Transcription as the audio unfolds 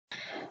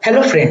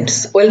Hello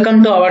friends,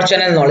 welcome to our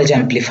channel Knowledge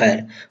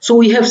Amplifier. So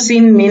we have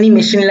seen many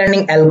machine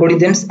learning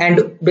algorithms,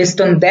 and based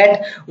on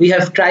that we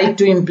have tried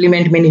to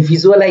implement many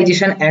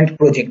visualization and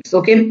projects.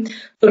 Okay,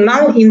 so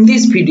now in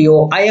this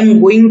video I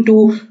am going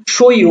to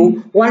show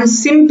you one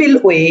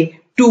simple way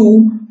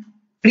to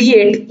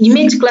create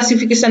image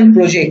classification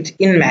project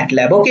in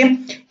MATLAB, okay,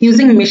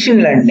 using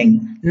machine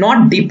learning,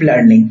 not deep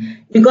learning,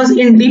 because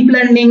in deep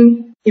learning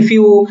if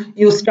you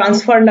use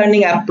transfer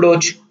learning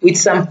approach with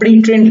some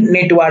pre-trained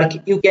network,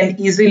 you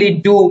can easily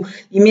do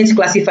image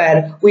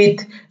classifier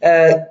with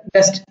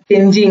just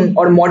changing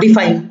or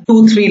modifying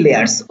 2-3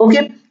 layers.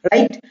 Okay,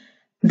 right?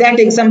 That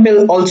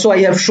example also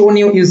I have shown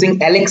you using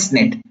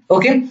alexnet.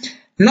 Okay,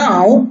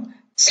 now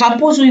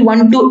suppose we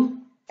want to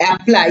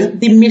apply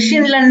the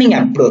machine learning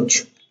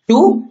approach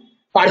to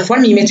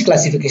perform image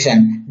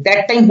classification.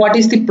 That time what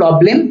is the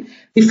problem?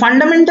 The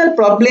fundamental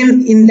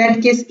problem in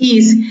that case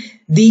is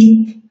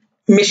the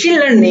machine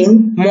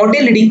learning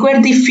model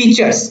require the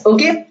features,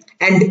 okay,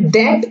 and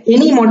that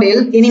any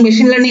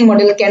machine learning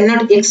model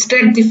cannot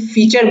extract the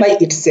feature by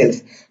itself.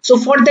 So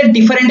for that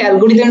different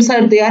algorithms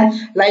are there,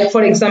 like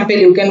for example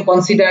you can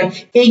consider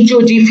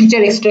HOG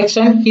feature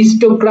extraction,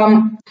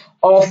 histogram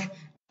of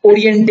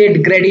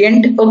oriented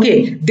gradient,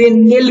 okay,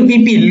 then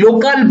LBP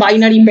local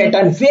binary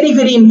pattern,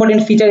 very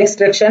important feature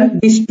extraction.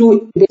 These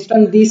two, based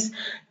on this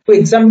for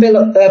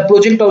example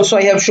project also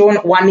I have shown,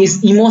 one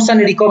is emotion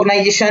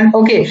recognition,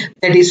 okay,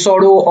 that is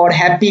sorrow or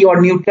happy or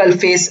neutral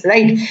face,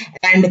 right?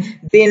 And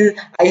then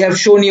I have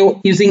shown you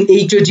using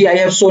HOG, I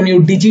have shown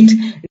you digit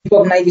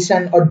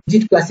recognition or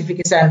digit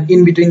classification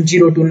in between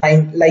 0 to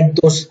 9, like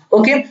those.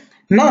 Okay,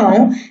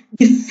 now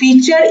the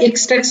feature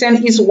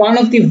extraction is one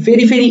of the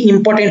very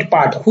important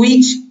part.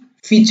 Which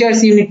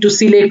features you need to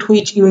select,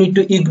 which you need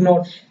to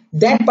ignore,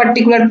 that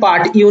particular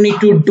part you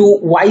need to do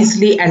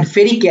wisely and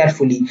very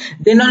carefully,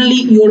 then only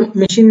your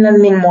machine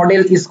learning model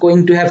is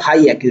going to have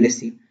high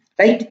accuracy,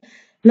 right?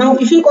 Now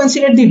if you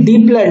consider the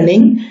deep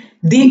learning,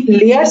 the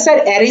layers are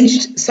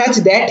arranged such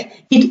that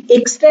it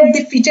extracts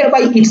the feature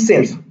by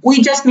itself.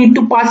 We just need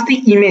to pass the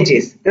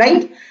images,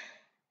 right?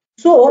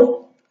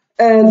 So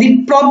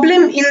the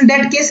problem in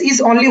that case is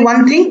only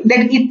one thing,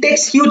 that it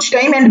takes huge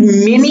time, and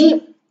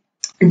many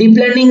deep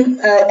learning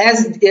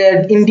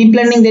in deep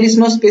learning there is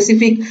no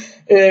specific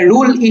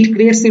rule, it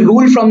creates the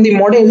rule from the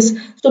models,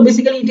 so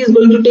basically it is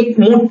going to take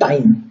more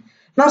time.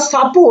 Now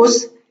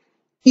suppose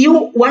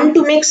you want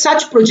to make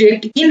such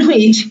project in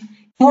which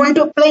you want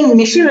to apply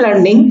machine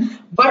learning,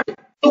 but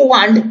you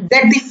want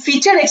that the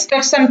feature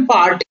extraction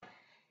part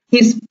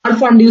is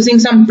performed using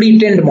some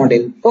pre-trained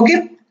model,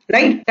 okay,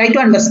 right? Try to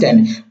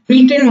understand,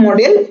 pre-trained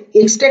model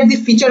extract the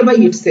feature by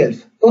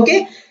itself,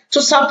 okay. So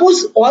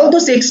suppose all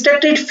those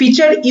extracted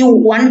feature you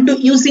want to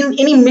use in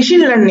any machine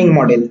learning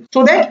model,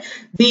 so that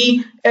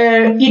the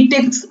it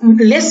takes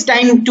less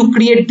time to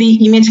create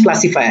the image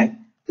classifier.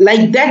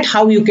 Like that,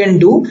 how you can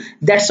do,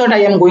 that's what I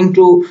am going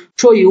to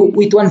show you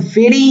with one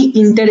very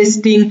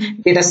interesting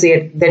data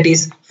set, that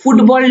is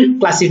football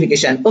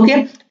classification,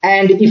 okay.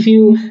 And if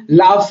you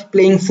love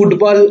playing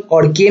football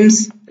or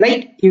games,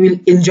 right, you will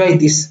enjoy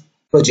this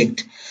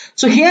project.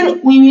 So here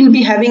we will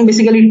be having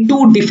basically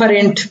two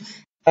different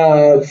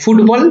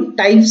football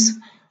types.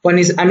 One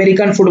is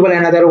American football,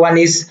 another one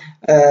is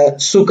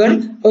soccer,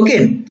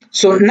 okay.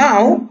 So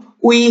now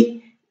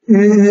we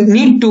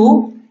need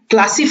to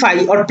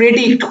classify or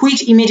predict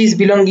which image is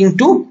belonging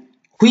to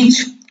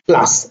which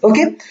class,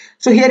 okay.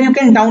 So here you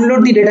can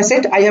download the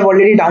dataset. I have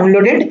already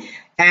downloaded,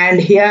 and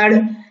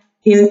here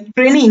in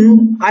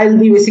training I'll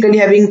be basically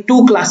having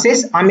two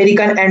classes,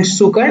 American and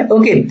soccer,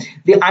 okay.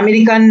 The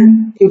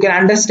American, you can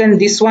understand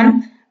this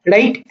one,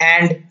 right,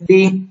 and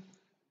the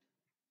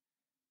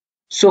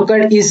soccer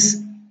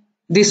is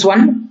this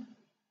one,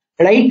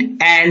 right?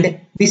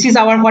 And this is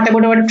our, what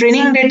about our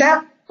training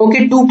data,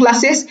 okay, two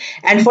classes,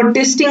 and for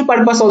testing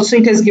purpose also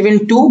it has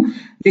given two.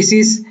 This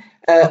is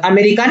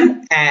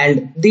American,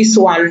 and this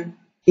one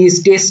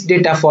is test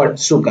data for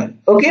soccer,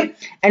 okay.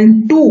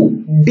 And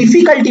two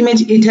difficult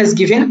image it has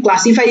given,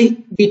 classify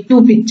the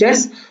two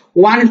pictures,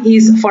 one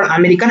is for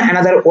American,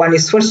 another one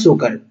is for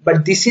soccer,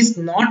 but this is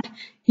not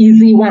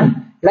easy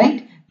one,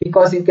 right?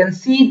 Because you can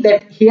see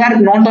that here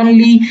not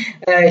only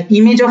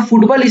image of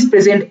football is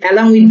present,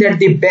 along with that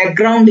the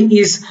background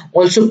is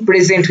also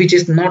present, which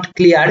is not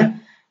clear.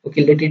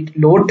 Okay, let it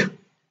load.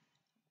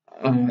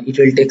 It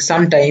will take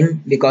some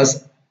time,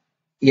 because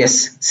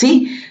yes,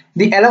 see,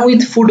 the along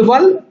with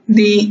football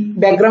the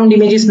background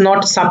image is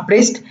not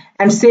suppressed,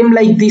 and same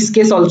like this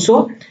case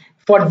also,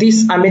 for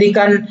this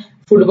American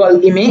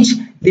football image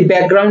the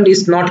background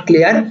is not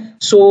clear.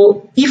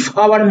 So if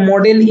our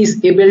model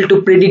is able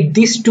to predict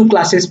these two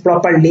classes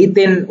properly,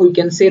 then we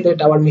can say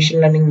that our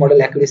machine learning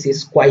model accuracy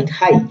is quite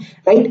high,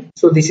 right?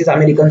 So this is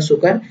American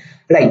soccer,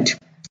 right?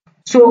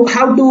 So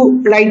how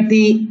to write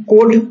the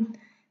code?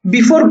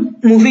 Before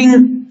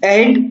moving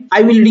ahead,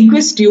 I will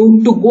request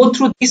you to go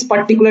through this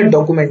particular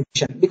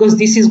documentation, because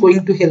this is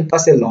going to help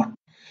us a lot.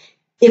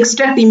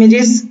 Extract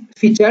images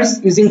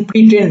features using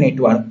pre-trained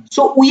network.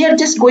 So we are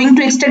just going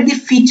to extract the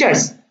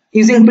features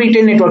using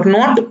pre-trained network,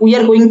 not we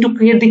are going to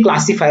create the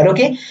classifier.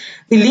 Okay,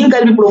 the link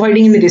I'll be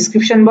providing in the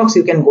description box,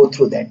 you can go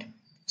through that.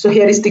 So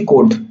here is the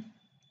code.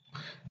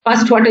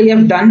 First, what I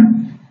have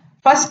done,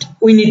 first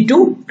we need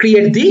to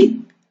create the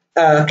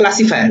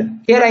classifier.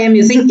 Here I am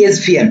using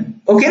SVM.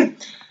 Okay,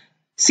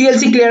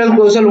 CLC clear all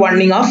closure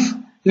warning of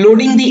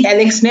loading the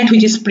alexnet,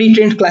 which is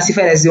pre-trained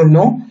classifier, as you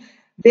know.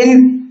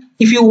 Then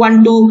if you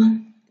want to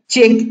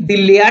check the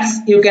layers,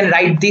 you can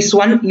write this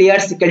one,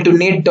 layers equal to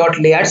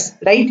net.Layers,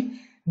 right?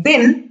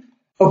 Then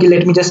okay,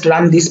 let me just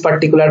run this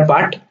particular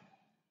part.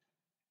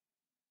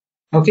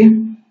 Okay,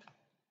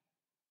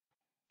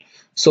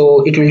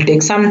 so it will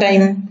take some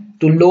time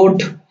to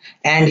load,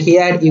 and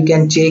here you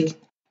can check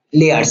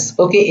layers.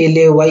 Okay,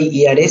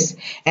 LAYERS,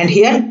 and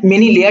here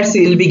many layers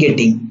you will be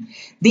getting.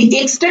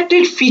 The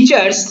extracted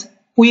features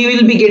we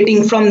will be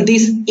getting from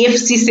this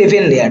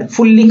FC7 layer,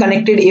 fully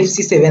connected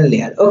FC7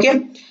 layer.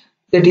 Okay,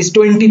 that is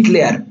 20th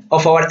layer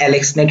of our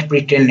alexnet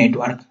pre-trained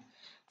network.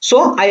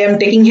 So I am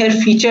taking here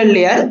feature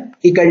layer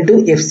equal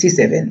to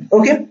FC7.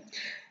 Okay,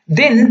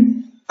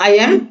 then I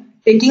am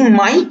taking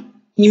my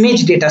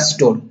image data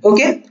store.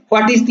 Okay,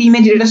 what is the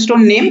image data store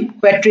name?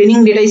 Where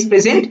training data is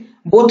present,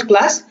 both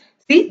class.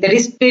 See, that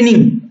is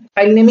training.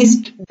 File name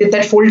is,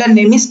 that folder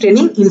name is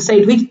training,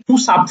 inside which two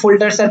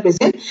subfolders are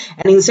present,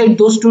 and inside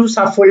those two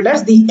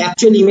subfolders the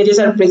actual images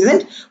are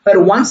present, where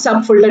one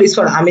subfolder is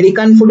for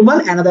American football,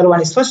 another one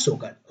is for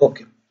soccer.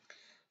 Okay,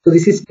 so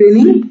this is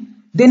training.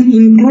 Then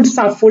include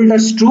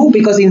subfolders true,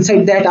 because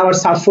inside that our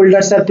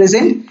subfolders are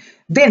present.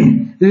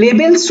 Then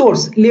label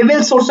source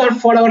are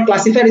for our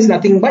classifier is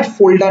nothing but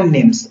folder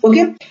names.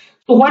 Okay,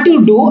 so what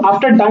you do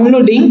after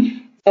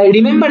downloading,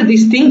 remember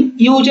this thing,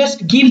 you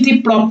just give the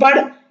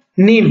proper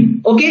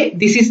name. Okay,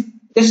 this is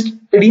just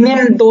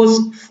rename those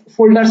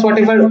folders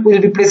whatever will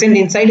be present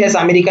inside as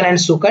American and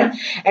soccer,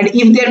 and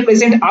if they are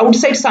present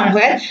outside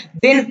somewhere,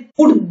 then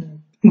put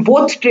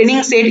both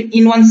training set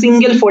in one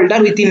single folder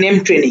with the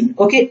name training.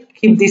 Okay,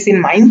 keep this in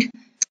mind,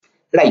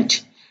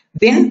 right?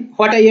 Then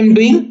what I am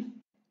doing,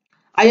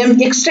 I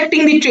am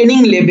extracting the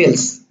training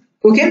labels.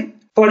 Okay,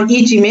 for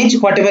each image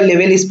whatever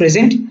label is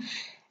present.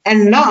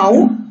 And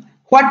now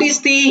what is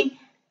the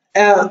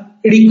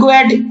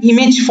required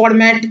image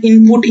format,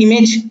 input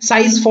image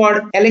size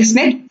for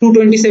alexnet?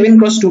 227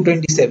 cross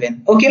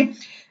 227. Okay,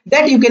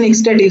 that you can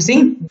extract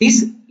using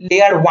this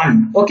layer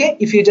 1. Okay,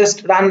 if you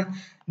just run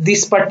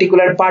this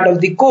particular part of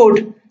the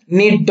code,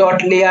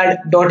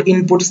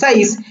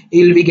 net.Layer.inputSize,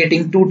 you will be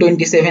getting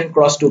 227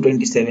 cross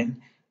 227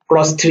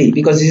 cross 3,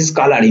 because this is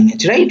color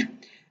image, right?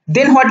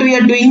 Then what we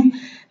are doing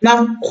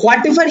now,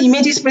 whatever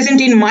image is present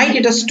in my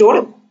data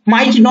store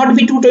might not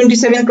be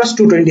 227 cross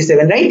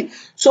 227, right?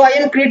 So I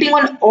am creating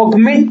an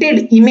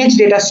augmented image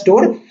data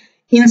store,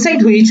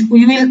 inside which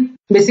we will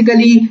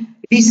basically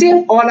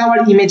reshape all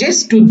our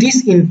images to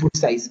this input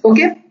size.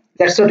 Okay,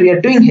 that's what we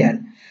are doing here.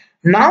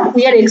 Now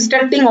we are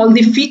extracting all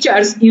the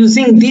features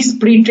using this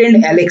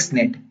pre-trained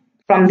alexnet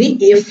from the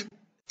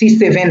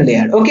FC7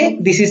 layer. Okay,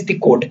 this is the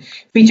code.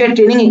 Feature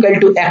training equal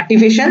to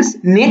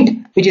activations net,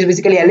 which is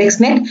basically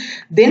alexnet.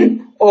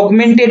 Then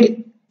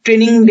augmented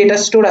training data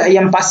store I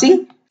am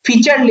passing.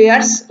 Feature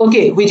layers,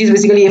 okay, which is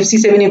basically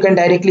FC7, you can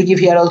directly give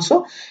here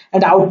also,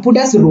 and output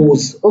as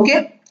rows.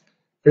 Okay,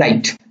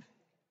 right,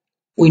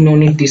 we no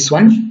need this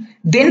one.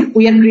 Then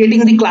we are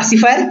creating the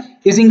classifier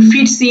using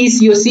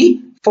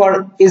fitcecoc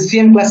for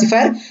SVM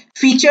classifier.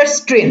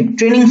 FeaturesTrain,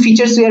 training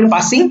features we are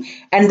passing,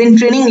 and then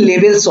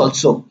trainingLabels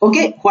also.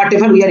 Okay,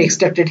 whatever we are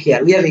extracted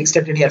here, we have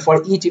extracted here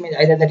for each image,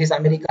 either that is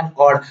American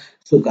or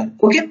soccer.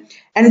 Okay,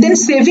 and then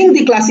saving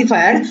the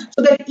classifier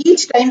so that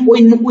each time we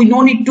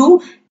no need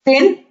to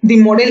train the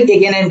model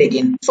again and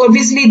again. So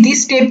obviously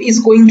this step is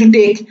going to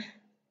take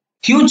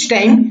huge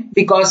time,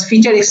 because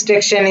feature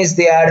extraction is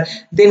there,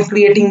 then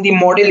creating the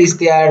model is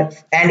there,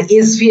 and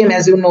SVM,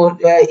 as you know,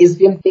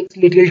 SVM takes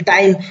little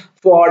time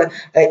for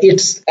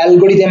its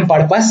algorithm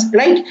purpose,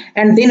 right?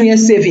 And then we are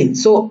saving.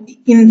 So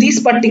in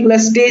this particular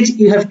stage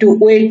you have to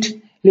wait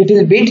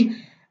little bit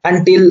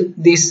until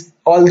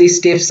all these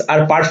steps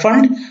are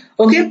performed.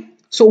 Okay,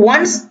 so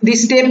once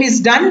this step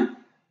is done,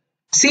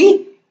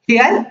 see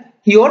here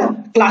your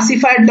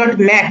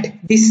classifier.mat,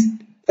 this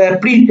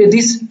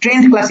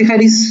trained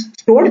classifier is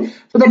stored.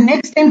 So the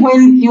next time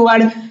when you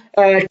are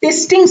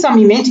testing some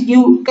image,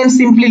 you can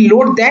simply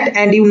load that,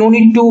 and you no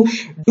need to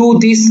do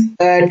this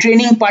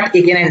training part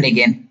again and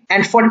again.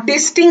 And for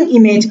testing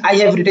image, I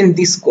have written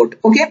this code.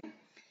 Okay,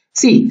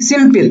 see,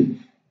 simple.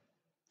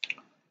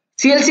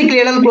 CLC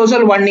clear all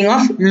closure warning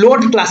of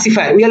load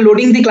classifier. We are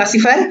loading the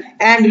classifier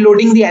and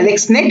loading the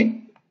alexnet.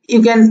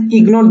 You can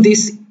ignore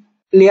this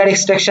layer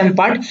extraction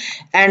part,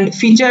 and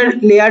feature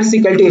layers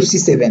equal to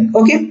FC7.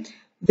 Okay,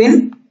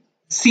 then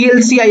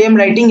CLC I am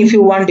writing. If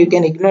you want, you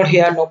can ignore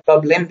here, no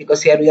problem,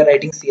 because here we are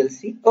writing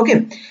CLC.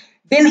 Okay,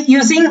 then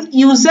using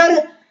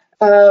user,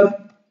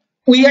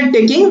 we are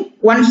taking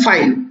one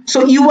file.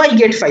 So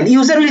uigetfile,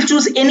 user will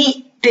choose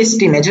any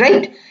test image,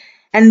 right?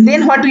 And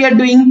then what we are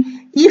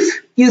doing,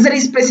 if user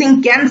is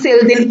pressing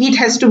cancel, then it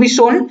has to be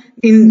shown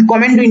in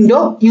comment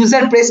window.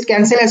 User pressed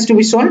cancel has to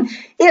be shown,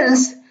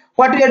 else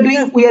what we are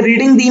doing, we are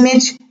reading the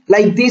image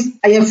like this.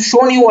 I have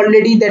shown you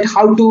already that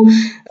how to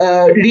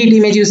read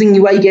image using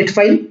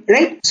uigetfile,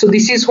 right? So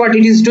this is what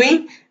it is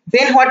doing.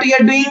 Then what we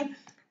are doing,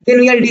 then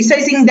we are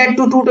resizing that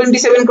to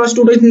 227 cross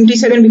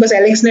 227 because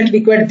alexnet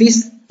required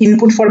this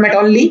input format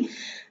only.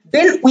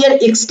 Then we are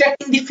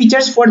extracting the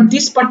features for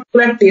this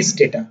particular test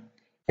data,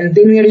 and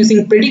then we are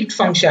using predict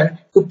function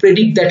to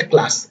predict that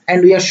class,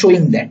 and we are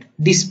showing that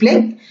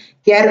display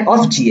care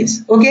of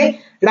gs.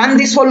 Okay, run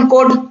this whole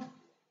code.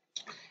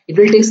 It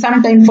will take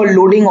some time for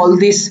loading all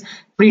this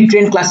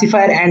pre-trained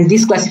classifier and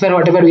this classifier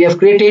whatever we have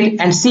created,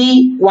 and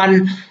see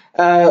one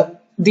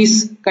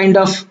this kind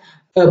of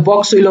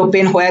box will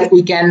open where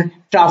we can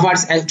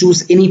traverse and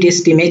choose any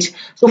test image.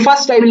 So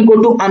first I will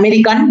go to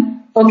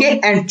American, okay,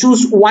 and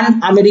choose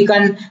one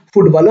American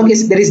football. Okay,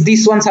 so there is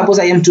this one, suppose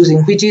I am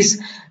choosing, which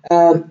is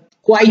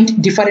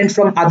quite different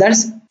from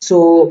others.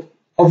 So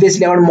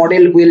obviously our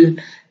model will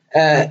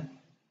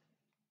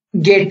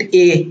get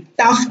a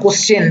tough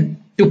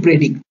question to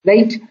predict,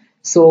 right?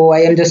 So I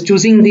am just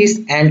choosing this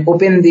and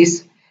open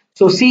this.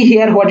 So see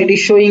here what it is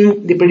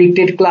showing, the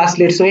predicted class.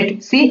 Let's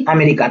wait. See,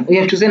 American. We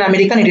have chosen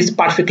American. It is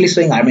perfectly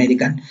showing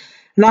American.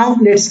 Now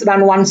let's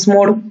run once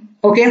more.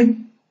 Okay.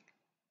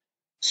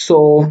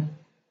 So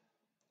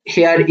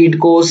here it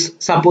goes.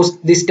 Suppose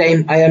this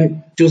time I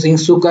am choosing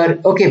sugar.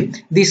 Okay.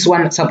 This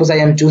one, suppose I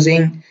am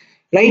choosing,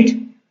 right?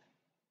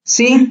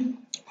 See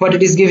what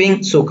it is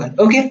giving, sugar.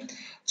 Okay.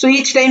 So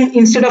each time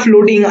instead of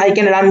loading, I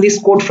can run this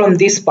code from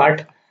this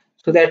part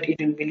so that it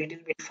will be a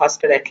little bit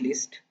faster at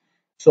least.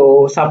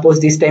 So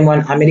suppose this time on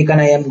American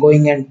I am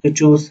going and to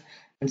choose,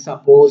 and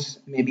suppose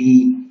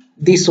maybe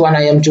this one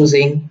I am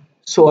choosing.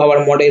 So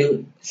our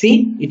model,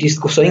 see, it is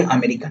showing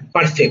American.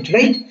 Perfect,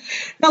 right?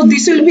 Now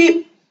this will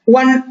be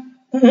one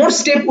more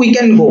step we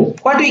can go.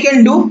 What we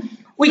can do?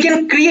 We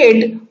can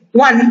create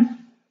one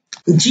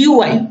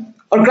GUI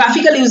or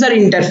graphical user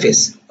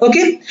interface.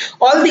 Okay,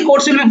 all the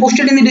codes will be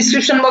posted in the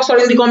description box or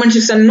in the comment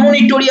section. No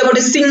need to worry about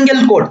a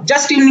single code.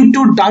 Just you need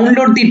to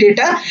download the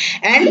data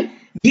and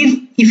give.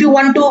 If you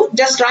want to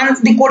just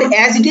run the code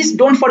as it is,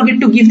 don't forget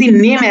to give the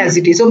name as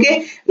it is.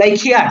 Okay, like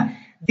here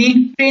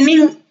the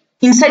training,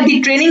 inside the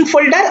training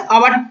folder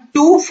our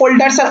two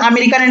folders are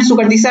American and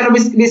sugar. These are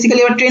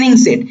basically our training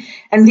set,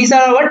 and these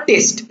are our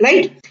test,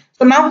 right?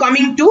 So now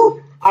coming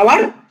to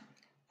our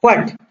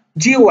what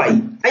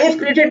GUI, I have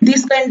created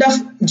this kind of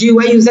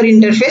GUI user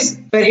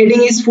interface where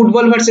heading is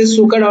football versus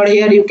soccer, or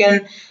here you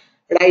can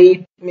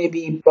write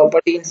maybe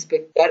property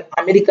inspector.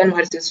 American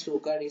versus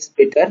soccer is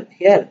better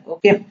here.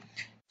 Okay,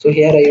 so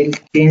here I will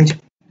change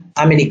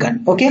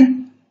American. Okay,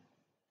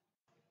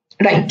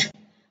 right,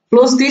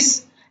 close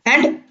this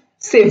and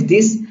save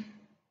this.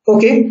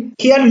 Okay,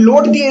 here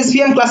load the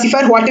SVM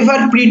classifier,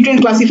 whatever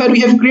pre-trained classifier we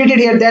have created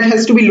here, that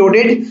has to be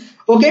loaded.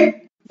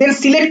 Okay, then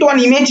select one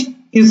image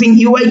using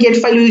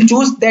uigetfile. We will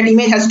choose that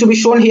image has to be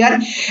shown here,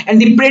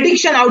 and the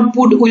prediction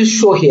output will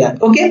show here.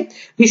 Okay,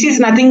 this is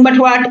nothing but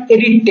what?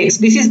 Edit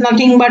text. This is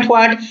nothing but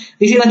what?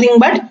 This is nothing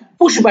but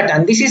push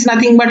button. This is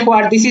nothing but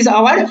what? This is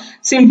our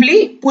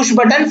simply push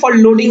button for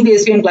loading the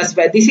SVM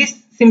classifier. This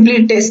is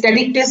simply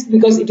static text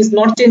because it is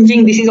not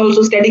changing. This is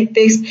also static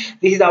text.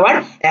 This is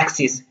our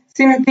axis.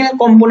 Simple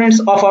components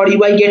of our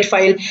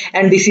uigetfile,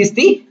 and this is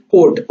the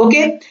code.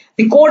 Okay,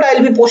 the code I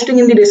will be posting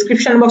in the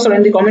description box or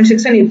in the comment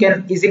section. You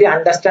can easily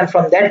understand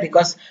from that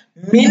because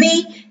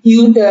many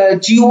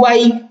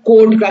GUI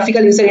code,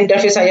 graphical user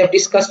interface, I have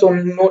discussed, so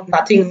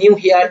nothing new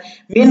here.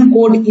 Main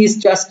code is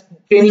just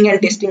training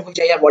and testing, which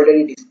I have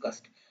already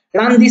discussed.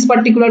 Run this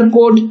particular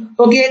code.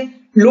 Okay,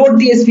 load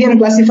the SVM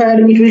classifier.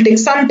 It will take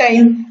some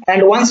time,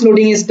 and once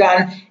loading is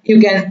done, you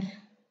can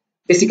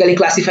basically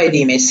classify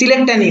the image.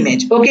 Select an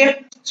image.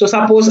 Okay, so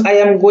suppose I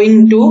am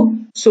going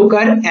to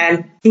soccer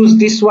and choose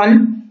this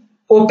one.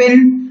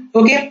 Open.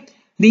 Okay,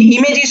 the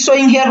image is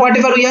showing here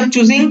whatever we are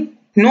choosing.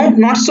 No,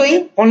 not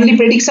showing, only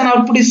prediction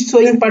output is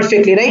showing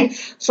perfectly,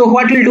 right? So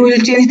what we'll do, we'll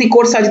change the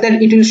code such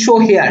that it will show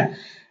here,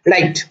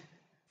 right?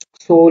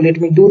 So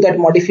let me do that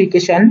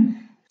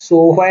modification.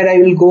 So where I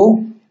will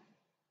go,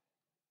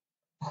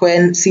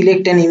 when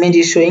select an image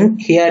is showing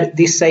here,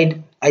 this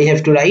side I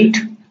have to write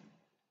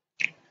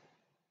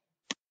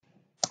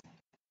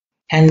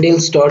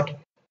handles dot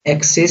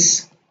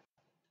access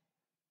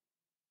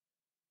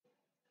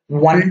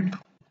one,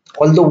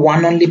 although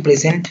one only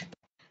present,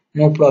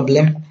 no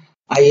problem.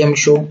 I am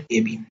show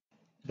AB,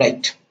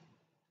 right?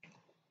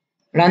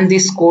 Run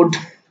this code.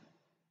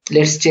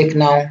 Let's check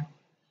now.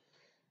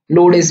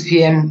 Load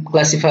SVM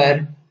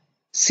classifier.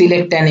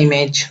 Select an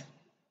image.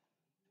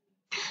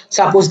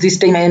 Suppose this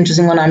time I am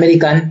choosing on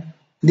American.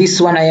 This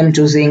one I am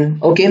choosing.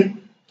 Okay.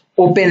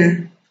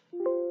 Open.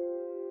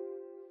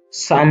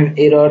 Some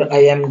error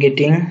I am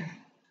getting.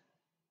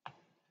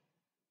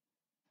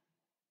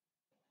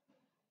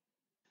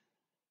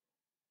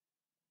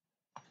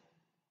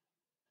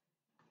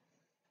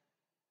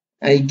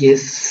 I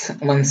guess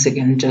 1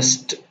 second,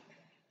 just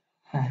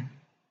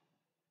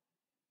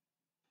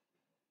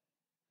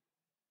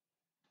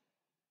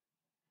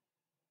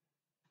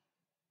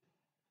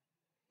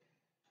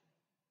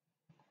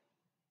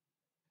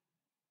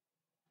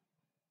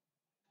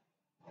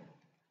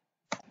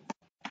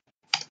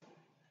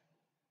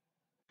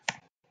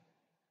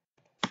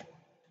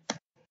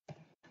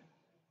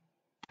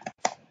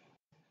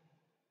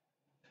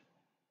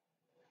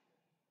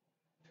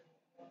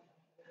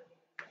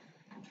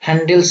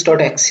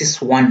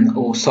handles.axis1.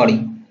 Oh,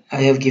 sorry,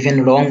 I have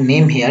given wrong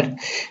name here.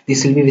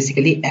 This will be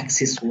basically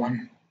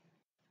axis1.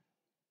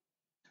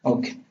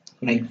 Okay,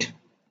 right.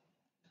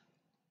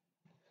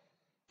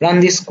 Run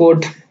this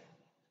code,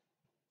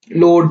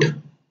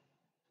 load,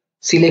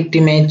 select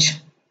image.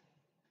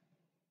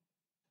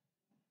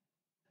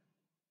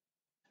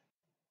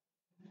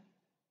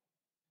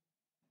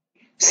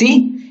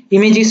 See,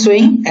 image is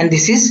showing and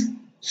this is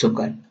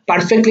Sukkar.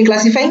 Perfectly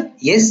classifying?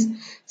 Yes.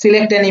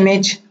 Select an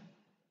image,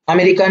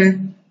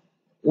 American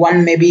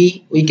one,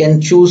 maybe we can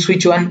choose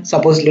which one.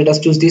 Suppose let us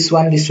choose this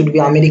one. This should be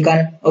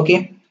American.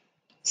 Okay.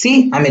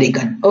 See,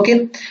 American.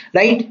 Okay.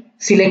 Right.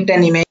 Select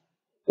an image.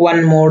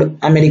 One more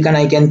American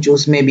I can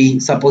choose, maybe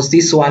suppose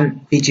this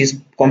one, which is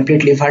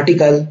completely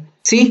vertical.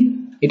 See,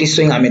 it is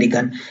showing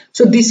American.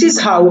 So this is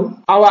how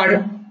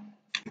our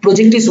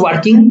project is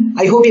working.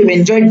 I hope you've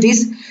enjoyed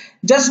this.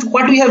 Just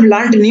what we have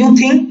learned, new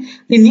thing.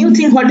 The new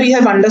thing what we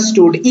have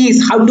understood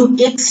is how to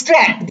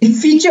extract the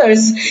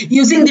features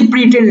using the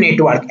pre-trained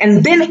network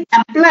and then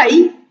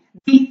apply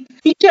the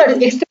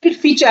extracted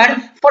feature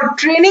for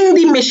training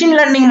the machine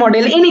learning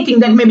model, anything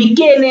that may be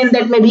KNN,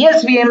 that may be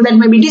SVM, that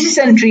may be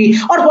decision tree,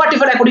 or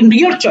whatever according to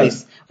your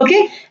choice.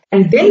 Okay,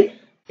 and then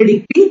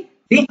predicting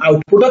the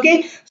output.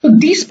 Okay, so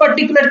this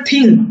particular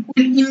thing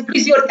will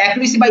increase your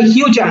accuracy by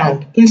huge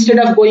amount instead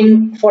of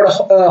going for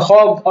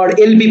hog or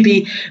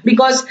LBP,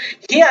 because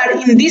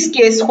here in this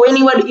case when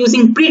you are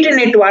using pre-trained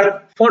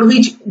network for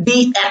which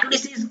the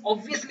accuracy is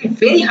obviously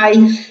very high,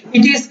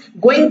 it is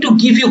going to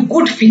give you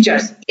good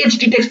features, edge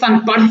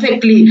detection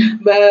perfectly,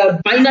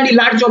 binary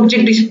large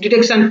object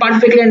detection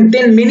perfectly, and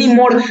then many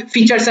more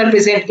features are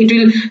present. It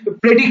will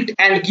predict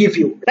and give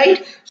you,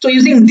 right? So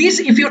using this,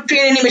 if you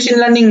train any machine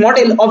learning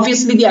model,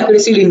 obviously the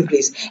accuracy will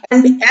increase.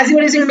 And as you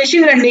are using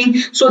machine learning,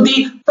 so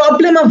the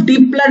problem of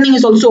deep learning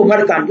is also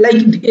overcome.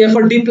 Like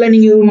for deep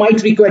learning, you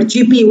might require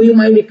GPU, you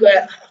might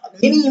require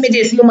many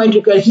images, you might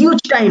require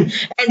huge time,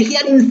 and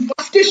here in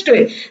fastest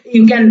way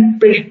you can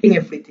predicting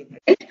everything,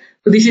 right?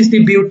 So this is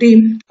the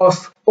beauty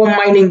of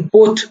combining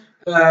both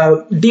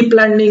deep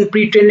learning,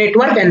 pre-trained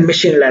network and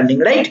machine learning,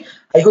 right?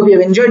 I hope you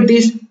have enjoyed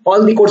this.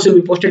 All the codes will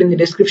be posted in the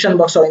description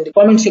box or in the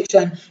comment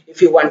section.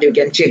 If you want, you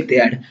can check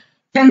there.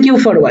 Thank you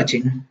for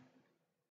watching.